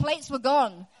family plates were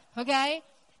gone, okay?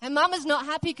 And Mama's not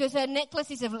happy because her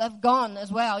necklaces have gone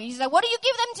as well. She's like, what do you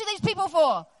give them to these people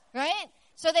for, right?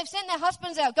 So they've sent their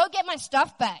husbands out, go get my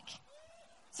stuff back.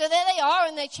 So there they are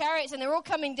in their chariots, and they're all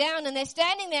coming down, and they're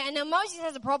standing there. And now Moses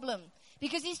has a problem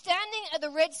because he's standing at the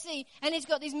Red Sea, and he's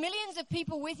got these millions of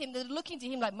people with him that are looking to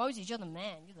him like, Moses, you're the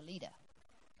man, you're the leader.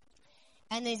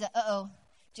 And he's like,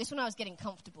 just when I was getting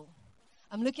comfortable,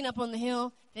 I'm looking up on the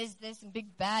hill, there's some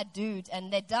big bad dudes,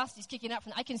 and their dust is kicking up.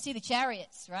 I can see the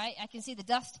chariots, right? I can see the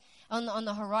dust on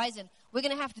the horizon. We're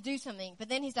going to have to do something. But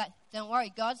then he's like, don't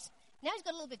worry, now he's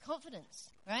got a little bit of confidence,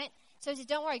 right? So he says,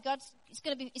 don't worry, it's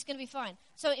going to be fine.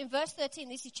 So in verse 13,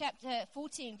 this is chapter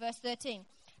 14, verse 13.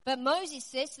 But Moses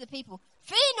says to the people,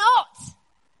 fear not,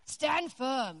 stand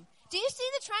firm. Do you see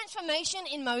the transformation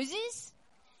in Moses?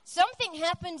 Something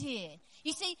happened here.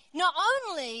 You see, not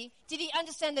only did he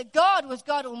understand that God was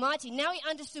God Almighty, now he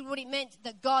understood what it meant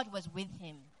that God was with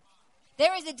him.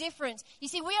 There is a difference. You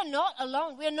see, we are not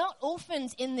alone. We are not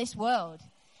orphans in this world.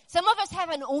 Some of us have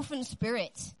an orphan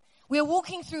spirit. We are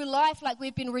walking through life like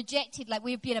we've been rejected, like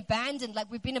we've been abandoned, like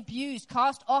we've been abused,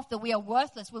 cast off, that we are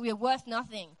worthless, that we are worth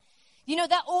nothing.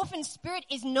 That orphan spirit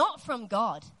is not from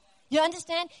God. You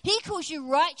understand? He calls you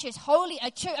righteous, holy,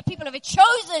 a people of a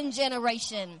chosen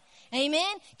generation.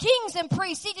 Amen? Kings and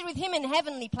priests seated with him in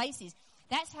heavenly places.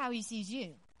 That's how he sees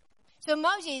you. So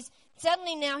Moses,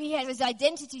 suddenly now he has his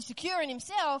identity secure in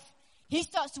himself. He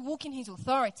starts to walk in his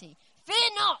authority. Fear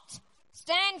not.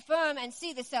 Stand firm and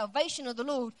see the salvation of the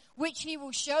Lord, which he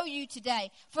will show you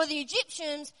today. For the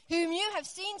Egyptians whom you have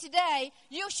seen today,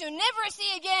 you shall never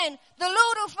see again. The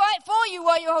Lord will fight for you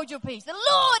while you hold your peace. The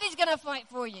Lord is going to fight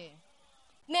for you.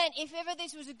 Man, if ever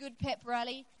this was a good pep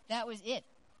rally, that was it.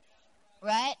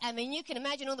 Right? I mean, you can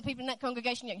imagine all the people in that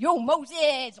congregation going, yo,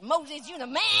 Moses, you're the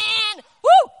man.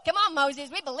 Woo! Come on, Moses,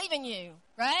 we believe in you.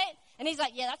 Right? And he's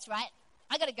like, yeah, that's right.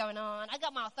 I got it going on. I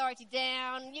got my authority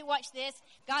down. You watch this.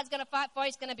 God's going to fight for you.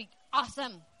 It's going to be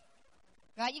awesome.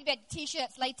 Right? You can get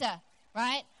T-shirts later.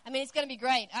 Right? I mean, it's going to be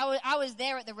great. I was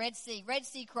there at the Red Sea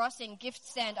crossing, gift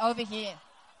stand over here.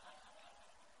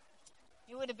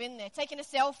 You would have been there, taking a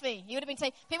selfie.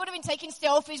 People would have been taking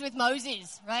selfies with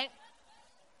Moses, right?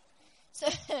 So,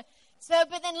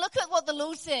 but then look at what the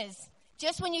Lord says.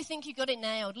 Just when you think you got it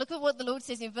nailed, look at what the Lord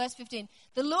says in verse 15.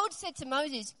 The Lord said to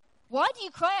Moses, why do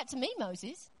you cry out to me,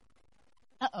 Moses?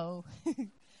 Uh-oh.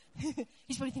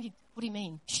 He's probably thinking, what do you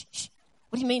mean? Shh, shh.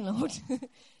 What do you mean, Lord?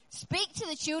 Speak to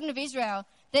the children of Israel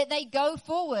that they go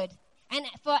forward. And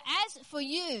as for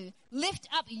you, lift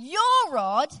up your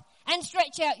rod and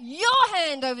stretch out your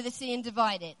hand over the sea and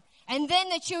divide it. And then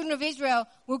the children of Israel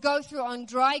will go through on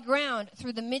dry ground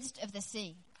through the midst of the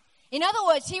sea. In other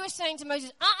words, he was saying to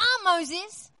Moses,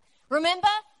 Moses, remember,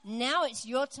 now it's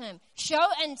your turn. Show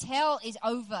and tell is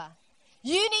over.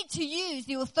 You need to use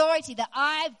the authority that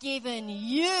I've given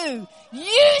you.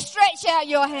 You stretch out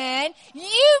your hand.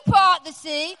 You part the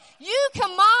sea. You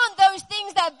command those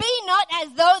things that be not as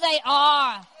though they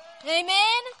are.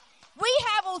 Amen? We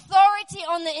have authority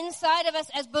on the inside of us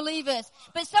as believers.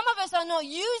 But some of us are not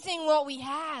using what we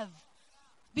have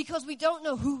because we don't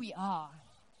know who we are.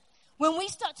 When we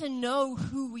start to know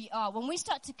who we are, when we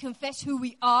start to confess who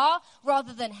we are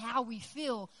rather than how we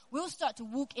feel, we'll start to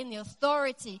walk in the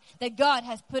authority that God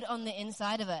has put on the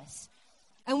inside of us.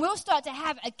 And we'll start to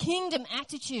have a kingdom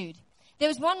attitude. There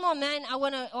was one more man I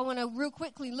want to real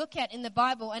quickly look at in the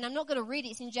Bible, and I'm not going to read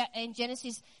it. It's in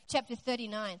Genesis chapter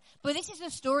 39. But this is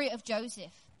the story of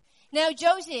Joseph. Now,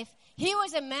 Joseph, he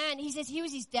was a man, he says he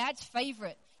was his dad's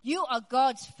favorite. You are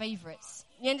God's favorites.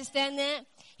 You understand that?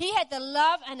 He had the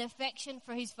love and affection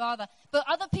for his father, but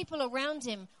other people around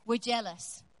him were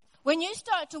jealous. When you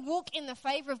start to walk in the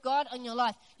favor of God on your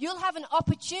life, you'll have an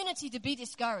opportunity to be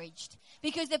discouraged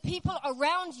because the people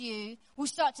around you will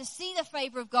start to see the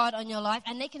favor of God on your life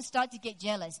and they can start to get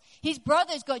jealous. His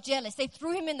brothers got jealous. They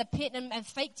threw him in the pit and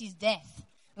faked his death.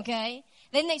 Okay?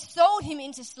 Then they sold him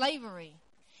into slavery.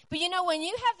 But you know, when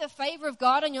you have the favor of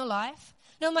God in your life,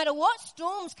 no matter what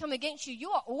storms come against you,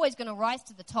 you are always going to rise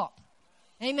to the top.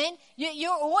 Amen?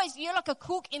 You're like a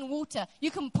cork in water. You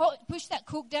can push that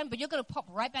cork down, but you're going to pop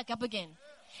right back up again.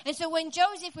 And so when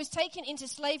Joseph was taken into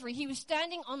slavery, he was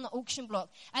standing on the auction block.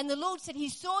 And the Lord said he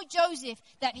saw Joseph,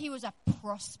 that he was a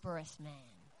prosperous man.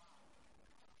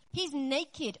 He's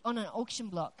naked on an auction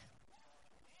block.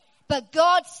 But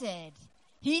God said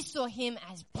he saw him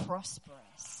as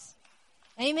prosperous.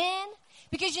 Amen?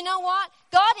 Because you know what?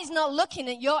 God is not looking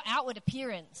at your outward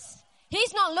appearance.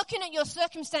 He's not looking at your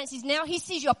circumstances now. He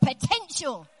sees your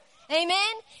potential.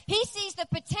 Amen? He sees the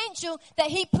potential that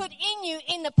he put in you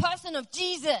in the person of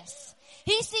Jesus.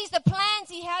 He sees the plans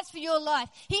he has for your life.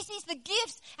 He sees the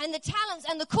gifts and the talents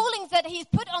and the callings that he's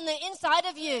put on the inside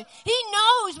of you. He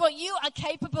knows what you are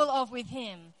capable of with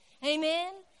him.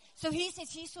 Amen? So he says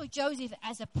he saw Joseph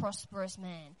as a prosperous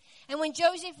man. And when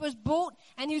Joseph was brought,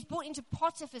 and he was brought into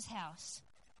Potiphar's house.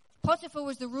 Potiphar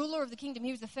was the ruler of the kingdom.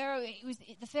 He was the Pharaoh,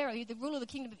 the ruler of the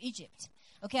kingdom of Egypt.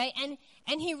 Okay, and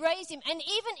he raised him, and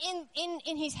even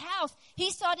in his house,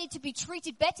 he started to be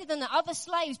treated better than the other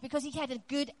slaves because he had a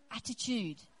good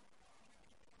attitude.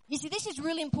 You see, this is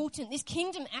really important. This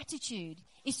kingdom attitude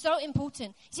is so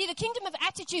important. See, the kingdom of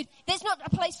attitude, there's not a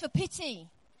place for pity.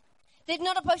 There's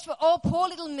not a place for, oh, poor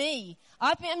little me.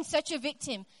 I've been such a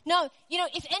victim. No, you know,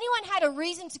 if anyone had a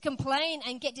reason to complain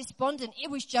and get despondent,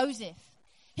 it was Joseph.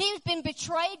 He's been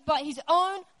betrayed by his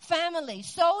own family,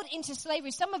 sold into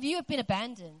slavery. Some of you have been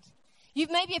abandoned. You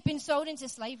maybe have been sold into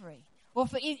slavery, or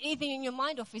for either in your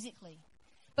mind or physically.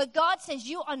 But God says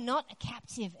you are not a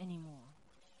captive anymore.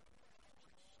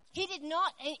 He did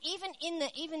not, and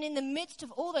even in the midst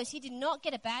of all those, he did not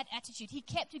get a bad attitude. He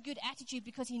kept a good attitude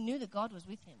because he knew that God was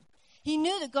with him. He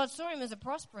knew that God saw him as a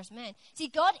prosperous man. See,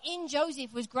 God in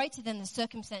Joseph was greater than the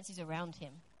circumstances around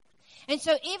him. And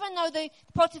so even though the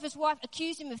Potiphar's wife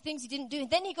accused him of things he didn't do,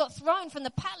 then he got thrown from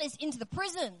the palace into the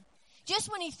prison.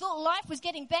 Just when he thought life was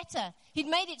getting better, he'd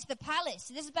made it to the palace.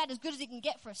 This is about as good as he can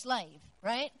get for a slave,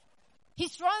 right?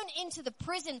 He's thrown into the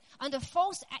prison under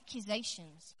false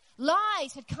accusations.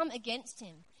 Lies had come against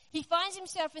him. He finds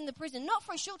himself in the prison, not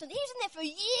for a short time. He was in there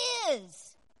for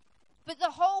years. But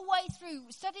the whole way through,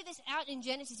 study this out in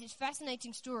Genesis, it's a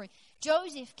fascinating story.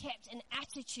 Joseph kept an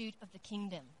attitude of the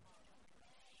kingdom.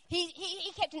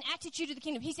 He kept an attitude of the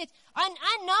kingdom. He said, I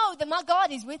know that my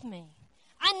God is with me.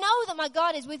 I know that my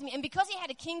God is with me. And because he had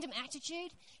a kingdom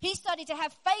attitude, he started to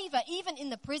have favor even in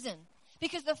the prison.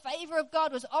 Because the favor of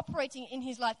God was operating in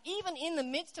his life, even in the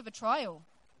midst of a trial.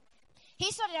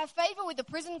 He started to have favor with the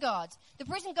prison guards. The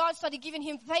prison guards started giving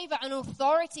him favor and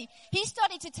authority. He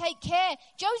started to take care.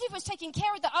 Joseph was taking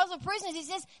care of the other prisoners. He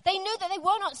says they knew that they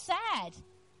were not sad.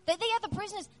 That the other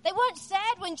prisoners, they weren't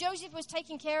sad when Joseph was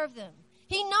taking care of them.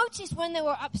 He noticed when they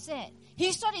were upset.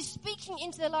 He started speaking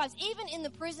into their lives. Even in the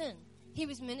prison, he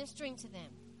was ministering to them.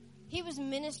 He was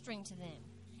ministering to them.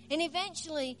 And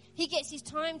eventually, he gets his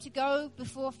time to go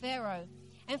before Pharaoh.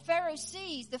 And Pharaoh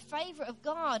sees the favor of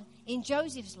God in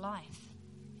Joseph's life.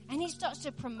 And he starts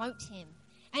to promote him.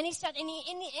 And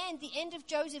in the end of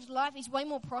Joseph's life is way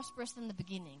more prosperous than the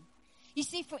beginning. You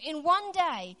see, in one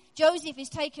day, Joseph is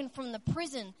taken from the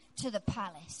prison to the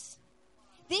palace.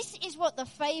 This is what the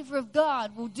favor of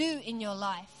God will do in your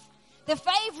life. The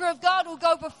favor of God will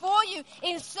go before you,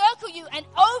 encircle you, and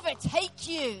overtake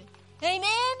you.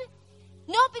 Amen?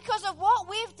 Not because of what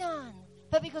we've done,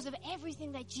 but because of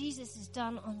everything that Jesus has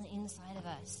done on the inside of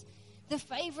us. The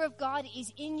favor of God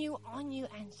is in you, on you,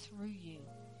 and through you.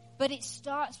 But it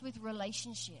starts with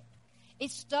relationship.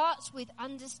 It starts with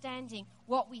understanding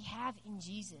what we have in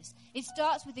Jesus. It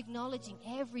starts with acknowledging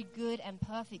every good and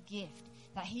perfect gift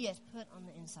that he has put on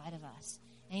the inside of us.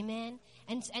 Amen?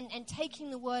 And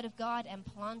taking the word of God and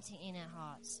planting it in our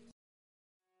hearts.